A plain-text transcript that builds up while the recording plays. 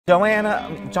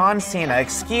John Cena,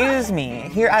 excuse me,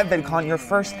 here at VidCon, your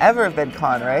first ever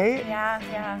VidCon, right?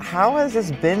 Yeah. How has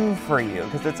this been for you?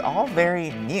 Because it's all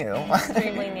very new.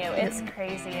 Extremely new. It's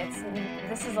crazy.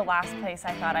 This is the last place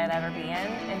I thought I'd ever be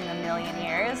in a million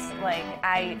years. Like,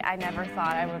 I never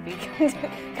thought I would be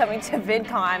coming to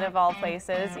VidCon of all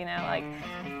places, you know, like,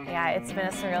 yeah, it's been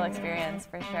a surreal experience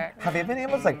for sure. Have you been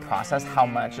able to process how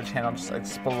much the channel just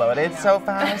exploded so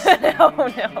fast?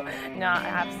 No,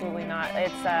 absolutely not.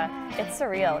 It's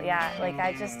surreal, yeah. Like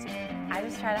I just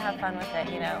try to have fun with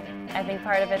it, you know. I think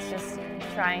part of it's just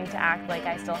trying to act like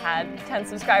I still had 10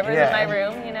 subscribers in my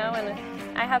room, you know,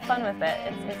 and I have fun with it.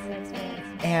 It's an experience.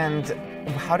 And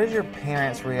how did your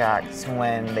parents react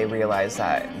when they realized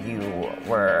that you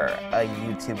were a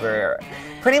YouTuber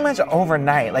pretty much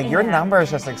overnight? Like your numbers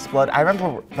just exploded. I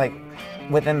remember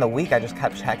within the week I just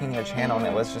kept checking your channel and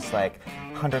it was just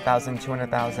 100,000,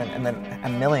 200,000, and then a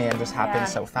million just happened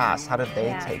so fast. How did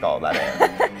they take all that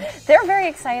in? They're very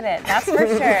excited, that's for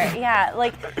sure. Yeah,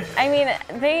 I mean,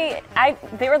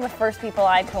 they were the first people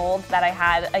I told that I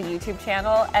had a YouTube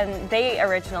channel, and they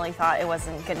originally thought it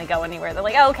wasn't gonna go anywhere. They're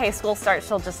like, oh, okay, school starts,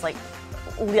 she'll just let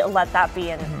that be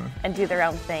and do their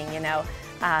own thing, you know.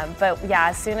 But yeah,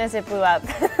 as soon as it blew up,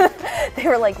 they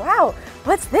were like, wow,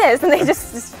 what's this? And they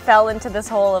just fell into this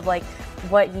hole of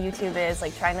what YouTube is,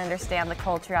 trying to understand the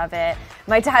culture of it.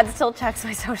 My dad still checks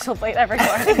my social plate every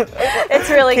morning. It's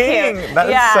really cute. That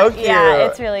is so cute. Yeah,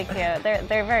 it's really cute.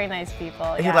 They're very nice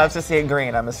people. He loves to see it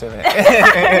green, I'm assuming.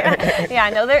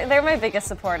 Yeah, no, they're my biggest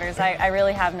supporters. I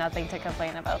really have nothing to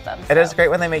complain about them. So. It is great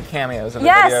when they make cameos in the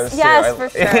videos too. Yes, for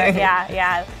sure.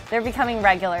 Yeah. They're becoming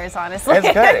regulars, honestly. It's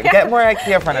good. Get more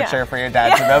IKEA furniture for your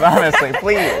dad to build, honestly,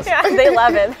 please. Yeah, they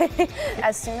love it.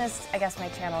 As soon as I guess my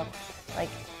channel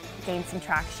gained some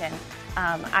traction,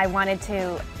 I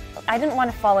didn't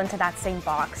want to fall into that same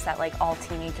box that all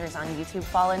teenagers on YouTube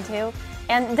fall into.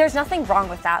 And there's nothing wrong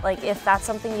with that. If that's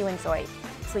something you enjoy,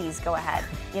 please go ahead.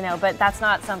 You know, but that's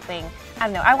not something, I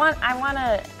don't know, I want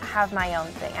to have my own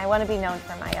thing. I want to be known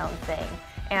for my own thing.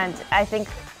 And I think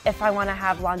if I want to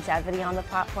have longevity on the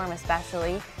platform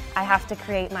especially, I have to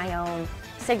create my own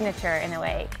signature in a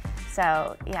way.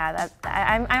 So yeah,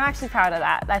 I'm actually proud of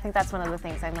that. I think that's one of the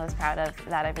things I'm most proud of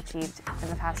that I've achieved in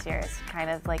the past year, is kind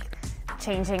of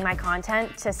changing my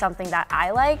content to something that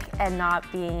I like and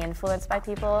not being influenced by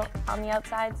people on the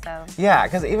outside. So yeah,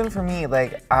 because even for me,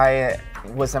 I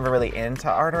was never really into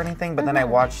art or anything, but then I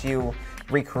watched you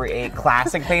recreate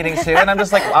classic paintings too, and I'm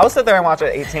just I'll sit there and watch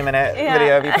an 18-minute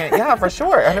video of you paint. Yeah, for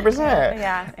sure, 100%.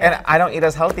 Yeah. And I don't eat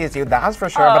as healthy as you, that's for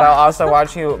sure, but I'll also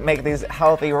watch you make these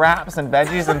healthy wraps and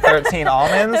veggies and 13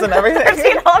 almonds and everything.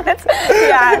 13 almonds.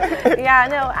 Yeah,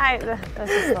 no, this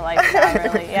is the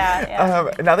lifestyle, really.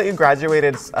 Yeah. Now that you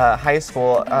graduated high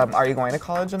school, are you going to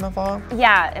college in the fall?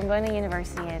 Yeah, I'm going to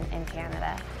university in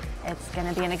Canada. It's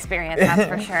going to be an experience, that's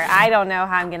for sure. I don't know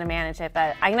how I'm going to manage it,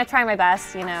 but I'm going to try my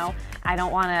best, you know. I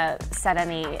don't want to set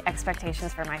any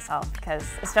expectations for myself, because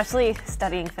especially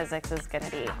studying physics is going to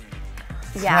be,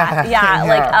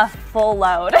 a full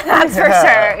load, that's for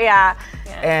sure, yeah.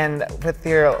 And with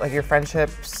your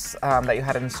friendships that you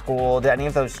had in school, did any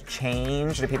of those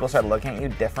change? Did people start looking at you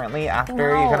differently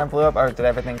after you kind of blew up, or did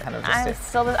everything kind of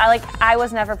just I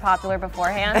was never popular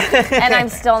beforehand, and I'm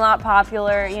still not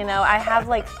popular, you know. I have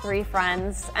 3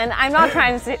 friends, and I'm not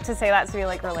trying to say that to be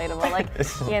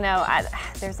relatable, you know,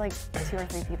 there's 2 or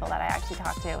 3 people that I actually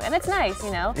talk to, and it's nice,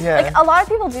 you know. Yeah. A lot of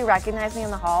people do recognize me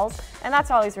in the halls, and that's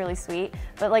always really sweet,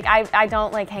 but I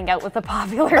don't hang out with the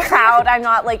popular crowd. I'm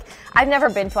not I've never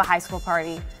been to a high school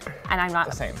party, and I'm not.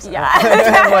 The same. Yeah.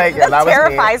 That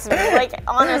terrifies me.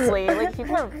 Honestly,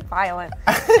 people are violent.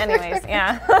 Anyways,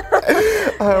 yeah.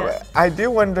 I do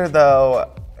wonder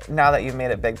though, now that you've made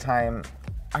it big time,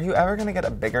 are you ever gonna get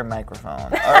a bigger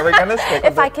microphone? Or are we gonna stick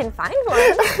if I can find one,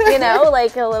 you know,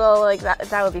 a little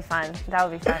that would be fun. That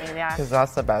would be funny, yeah. Because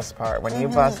that's the best part. When you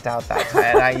bust out that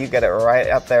time, you get it right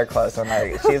up there close. I'm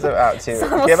she's about to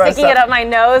sticking it up my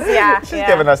nose, yeah. She's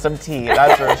giving us some tea,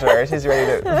 that's for sure. She's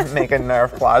ready to make a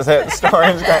Nerf closet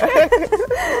storage.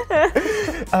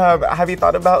 Have you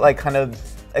thought about kind of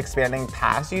expanding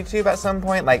past YouTube at some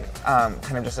point,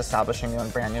 kind of just establishing your own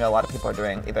brand? You know, a lot of people are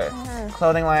doing either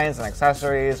clothing lines and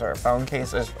accessories or phone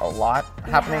cases. A lot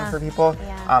happening for people.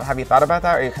 Yeah. Have you thought about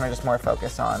that, or are you kind of just more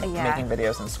focused on making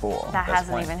videos in school? That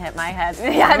hasn't even hit my head.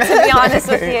 Yeah, to be honest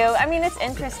with you. I mean, it's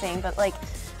interesting, but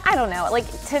I don't know.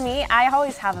 To me, I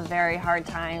always have a very hard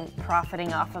time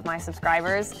profiting off of my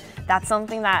subscribers. That's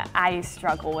something that I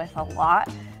struggle with a lot.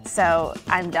 So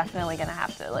I'm definitely gonna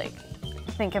have to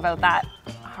think about that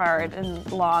hard and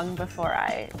long before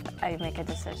I make a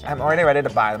decision. I'm already ready to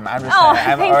buy them. I'm just Oh, saying,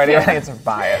 I'm thank already you. ready to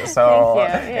buy it. So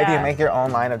Thank you, if you yeah. make your own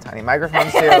line of tiny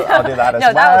microphones too, I'll do that as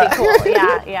No, well. that would be cool.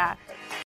 Yeah, yeah.